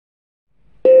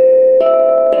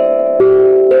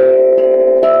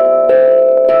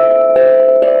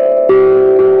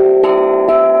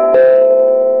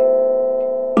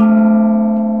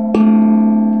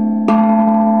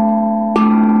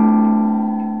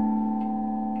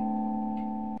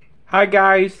Hi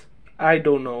guys, I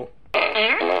don't know.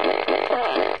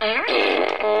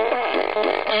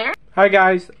 Hi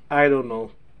guys, I don't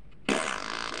know.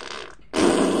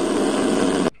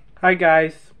 Hi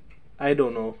guys, I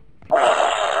don't know.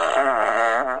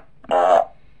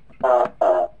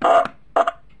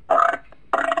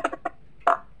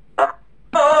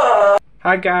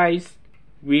 Hi guys,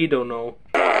 we don't know.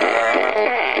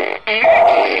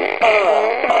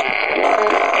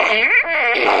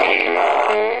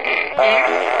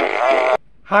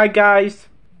 Hi guys,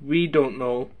 we don't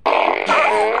know.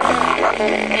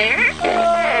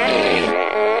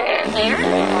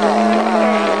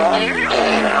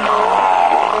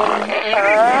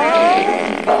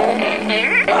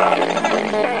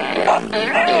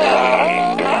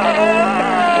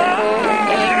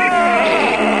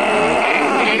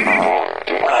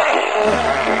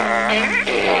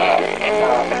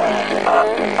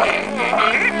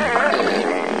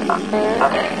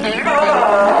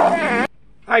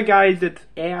 Hi guys, it's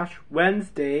Ash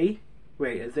Wednesday.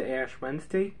 Wait, is it Ash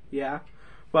Wednesday? Yeah.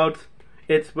 Well,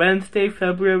 it's Wednesday,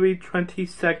 February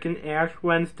 22nd, Ash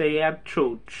Wednesday at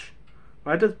church.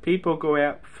 Why does people go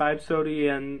at 5:30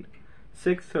 and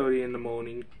 6:30 in the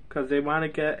morning? Because they want to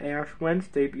get Ash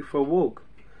Wednesday before work.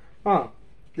 Oh,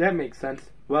 that makes sense.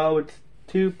 Well, it's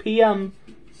 2 p.m.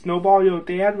 Snowball, your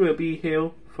dad will be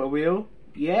here. For real?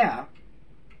 Yeah.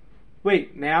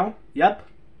 Wait, now? Yep.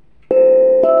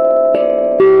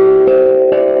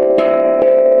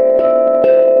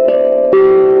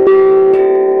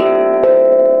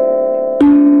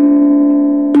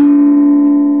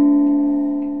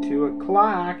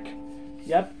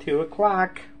 Yep, 2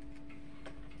 o'clock.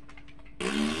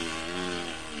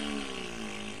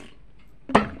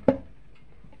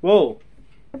 Whoa.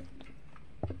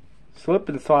 Slip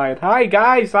and slide. Hi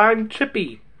guys, I'm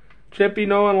Chippy. Chippy,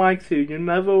 no one likes you. You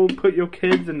never put your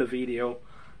kids in the video.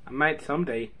 I might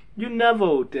someday. You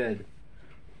never did.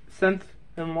 Since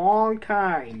a long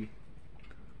time.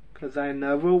 'Cause I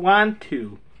never want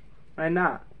to. Why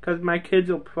not? 'Cause my kids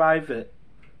are private.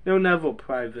 They're never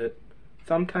private.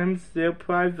 Sometimes they're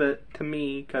private to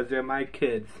me because they're my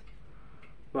kids.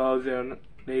 Well,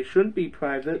 they shouldn't be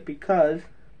private because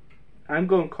I'm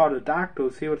going to call the doctor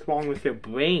to see what's wrong with your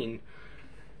brain.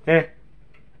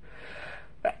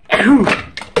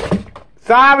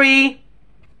 Sorry!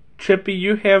 Chippy,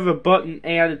 you have a button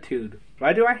attitude.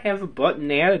 Why do I have a button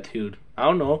attitude? I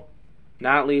don't know.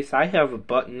 Not at least I have a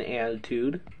button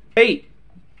attitude. Hey!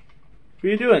 What are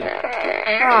you doing?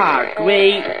 Ah,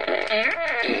 great!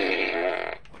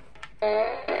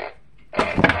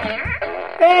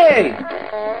 Hey!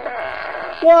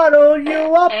 What are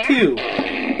you up to?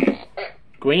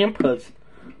 Grandpa's.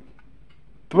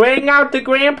 Bring out the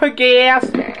grandpa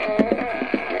gas!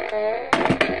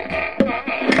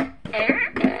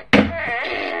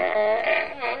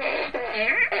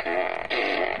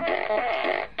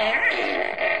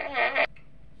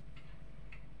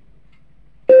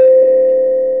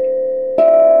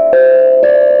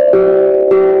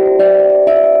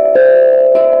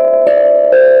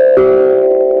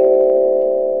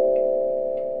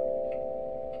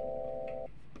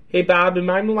 Hey Bob, am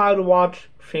I allowed to watch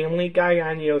Family Guy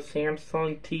on your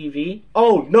Samsung TV?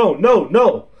 Oh, no!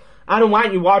 I don't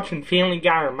want you watching Family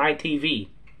Guy on my TV.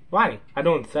 Why? I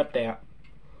don't accept that.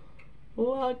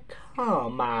 Well,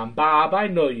 come on, Bob. I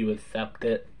know you accept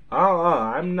it.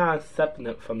 I'm not accepting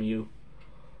it from you.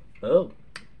 Oh,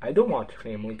 I don't watch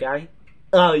Family Guy.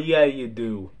 Oh, yeah, you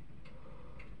do.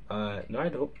 No, I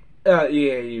don't. Yeah,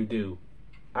 you do.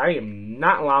 I am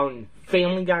not allowing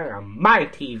Family Guy on my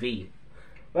TV.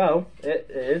 Well, it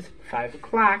is 5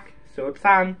 o'clock, so it's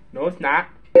on. No, it's not.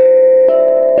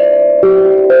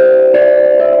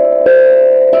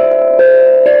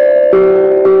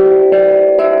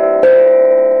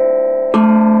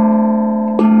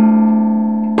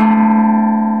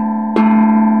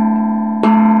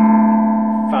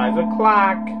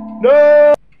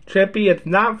 No! Chippy, it's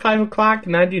not 5 o'clock,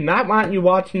 and I do not want you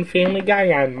watching Family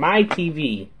Guy on my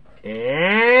TV.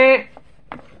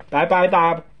 Bye-bye,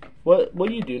 Bob. What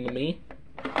are you doing to me?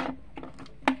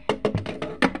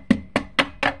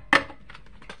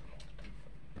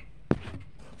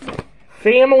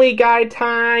 Family Guy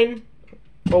time!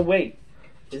 Oh wait,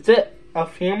 is it a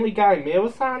Family Guy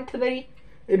marathon today?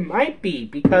 It might be,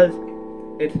 because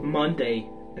it's Monday.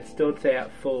 It starts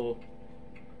at 4.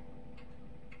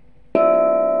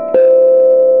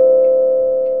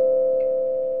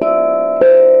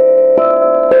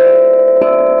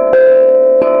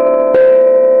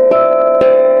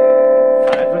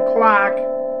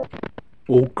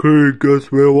 Okay,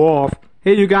 guess we're off.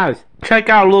 Hey, you guys, check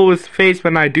out Louis' face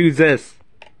when I do this.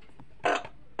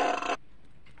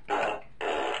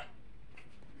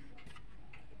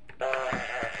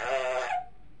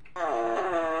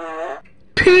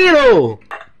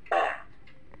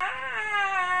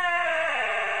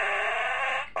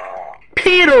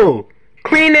 Peter!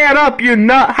 Clean that up, you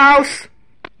nut house!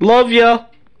 Love ya.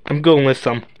 I'm going with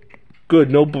some. Good,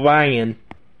 no Brian.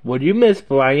 Would you miss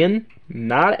Brian?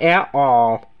 Not at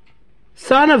all.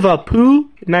 Son of a poo!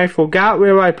 And I forgot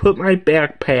where I put my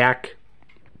backpack.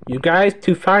 You guys,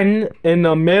 to find an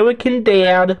American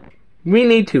dad, we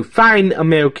need to find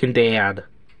American dad.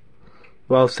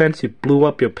 Well, since you blew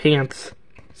up your pants,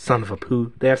 son of a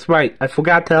poo. That's right, I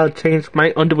forgot to change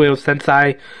my underwear since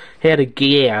I had a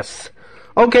gas.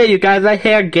 Okay, you guys, I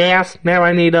had gas. Now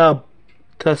I need to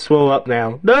throw up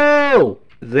now. No!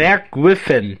 That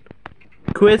Griffin.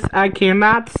 Chris, I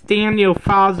cannot stand your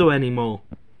father anymore.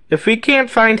 If we can't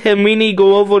find him, we need to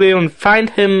go over there and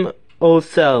find him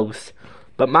ourselves.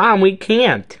 But Mom, we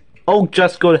can't. Oh,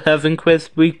 just go to heaven, Chris.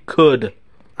 We could.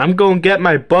 I'm gonna get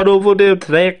my butt over there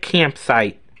to that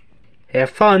campsite.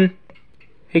 Have fun.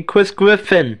 Hey, Chris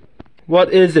Griffin.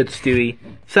 What is it, Stewie?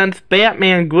 Since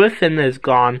Batman Griffin is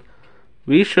gone,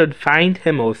 we should find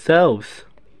him ourselves.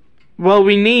 Well,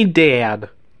 we need Dad.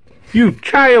 You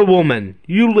child woman,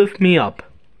 you lift me up.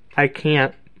 I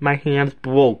can't. My hand's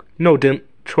broke. No, didn't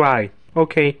try.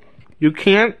 Okay. You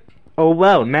can't? Oh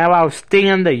well, now I'll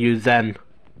stand to you then.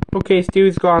 Okay,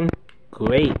 Stewie's gone.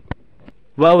 Great.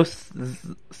 Well,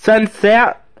 since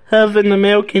that heaven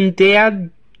American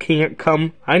dad can't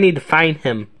come, I need to find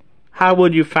him. How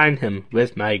would you find him?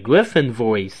 With my Griffin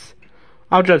voice.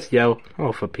 I'll just yell.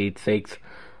 Oh, for Pete's sakes.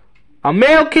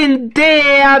 American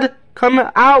Dad! Come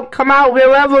out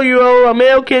wherever you are,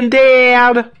 American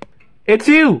Dad! It's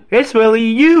you! It's really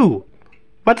you!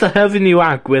 What the heaven you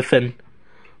are, Griffin?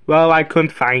 Well, I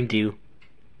couldn't find you.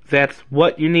 That's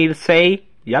what you need to say?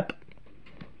 Yep.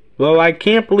 Well, I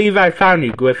can't believe I found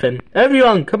you, Griffin.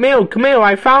 Everyone, come here,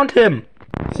 I found him!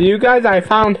 So you guys, I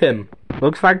found him.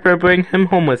 Looks like we're bringing him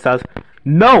home with us.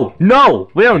 No!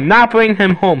 We'll not bring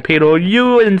him home, Peter. Are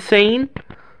you insane?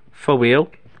 For real?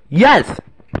 Yes!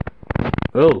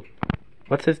 Oh.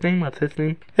 What's his name?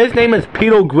 His name is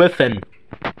Peter Griffin.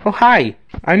 Oh, hi.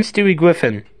 I'm Stewie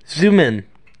Griffin. Zoom in.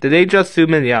 Did they just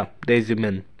zoom in? Yeah, they zoom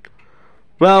in.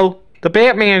 Well, the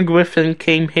Batman Griffin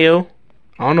came here.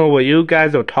 I don't know what you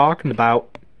guys are talking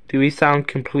about. Do we sound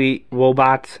complete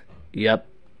robots? Yep.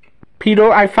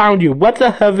 Peter, I found you. What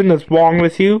the heaven is wrong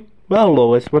with you? Well,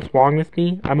 Lois, what's wrong with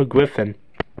me? I'm a Griffin.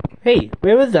 Hey,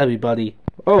 where is everybody?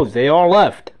 Oh, they all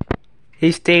left.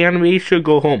 Hey, Stan, we should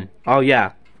go home. Oh,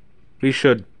 yeah. We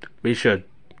should.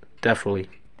 Definitely.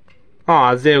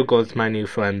 Aw, there goes my new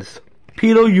friends.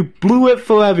 Peter, you blew it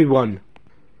for everyone.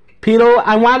 Peter,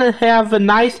 I want to have a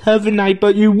nice heaven night,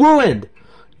 but you ruined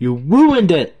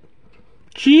it.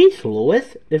 Jeez,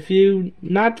 Lois, if you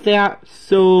not that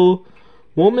so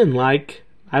woman-like,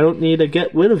 I don't need to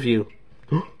get rid of you.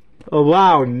 Oh,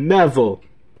 wow, never.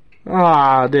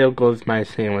 Ah, there goes my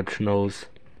sandwich nose.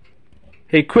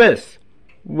 Hey, Chris.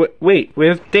 Wait,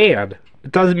 where's Dad?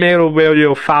 It doesn't matter where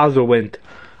your father went.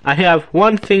 I have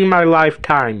one thing in my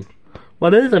lifetime.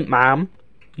 What is it, Mom?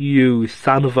 You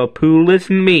son of a poo,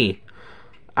 listen to me.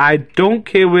 I don't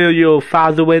care where your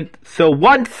father went, so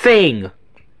one thing!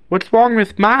 What's wrong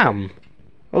with Mom?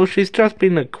 Oh, she's just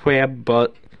being a crab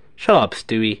butt. Shut up,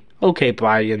 Stewie. Okay,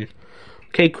 Brian.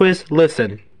 Okay, Chris,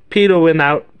 listen. Peter went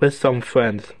out with some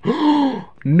friends.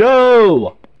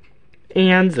 No!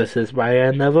 And this is why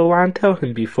I never want to tell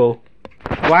him before.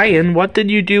 Brian, what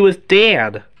did you do with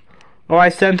Dad? Oh, I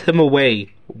sent him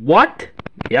away. What?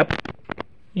 Yep.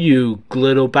 You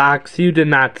glitterbox, you did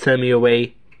not send me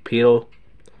away, Peter.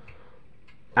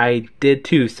 I did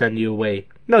too send you away.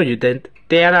 No, you didn't.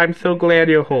 Dad, I'm so glad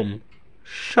you're home.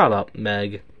 Shut up,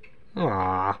 Meg.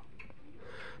 Ah.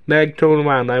 Meg, turn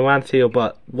around. I want to see your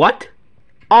butt. What?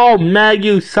 Oh, Meg,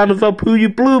 you son of a poo, you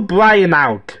blew Brian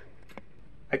out.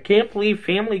 I can't believe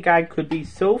Family Guy could be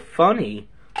so funny.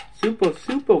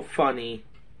 Super funny.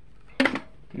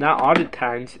 Not all the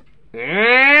times.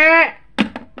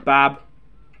 Bob,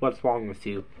 what's wrong with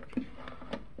you?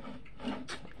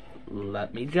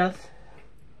 Let me just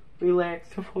relax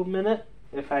for a minute.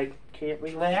 If I can't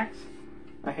relax,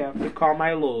 I have to call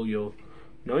my lawyer.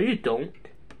 No, you don't.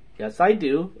 Yes, I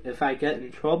do. If I get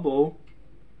in trouble.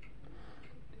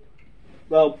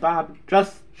 Well, Bob,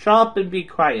 just shut up and be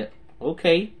quiet.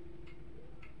 Okay.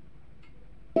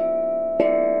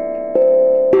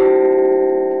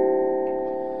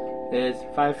 Is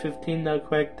 5:15 the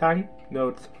correct time? No,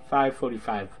 it's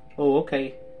 5:45. Oh,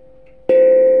 okay.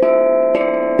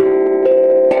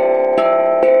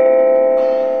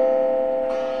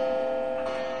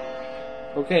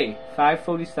 Okay,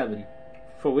 5:47.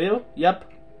 For real? Yep.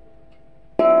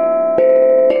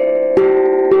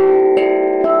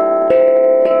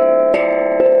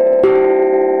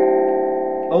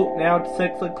 Oh, now it's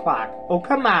 6 o'clock. Oh,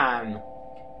 come on.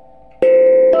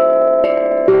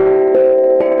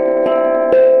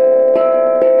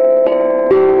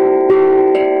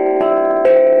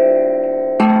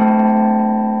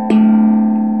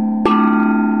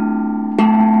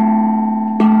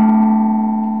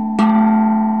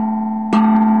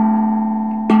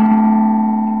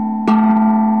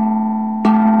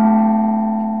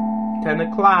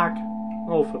 o'clock.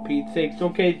 Oh, for Pete's sakes.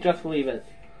 Okay, just leave it.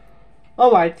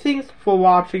 Alright, thanks for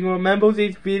watching. Remember,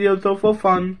 these videos are for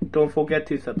fun. Don't forget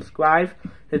to subscribe,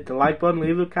 hit the like button,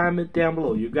 leave a comment down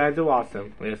below. You guys are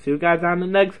awesome. We'll see you guys on the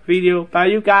next video. Bye,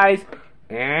 you guys.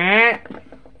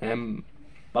 And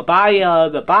bye-bye,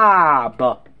 the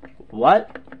Bob.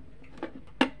 What?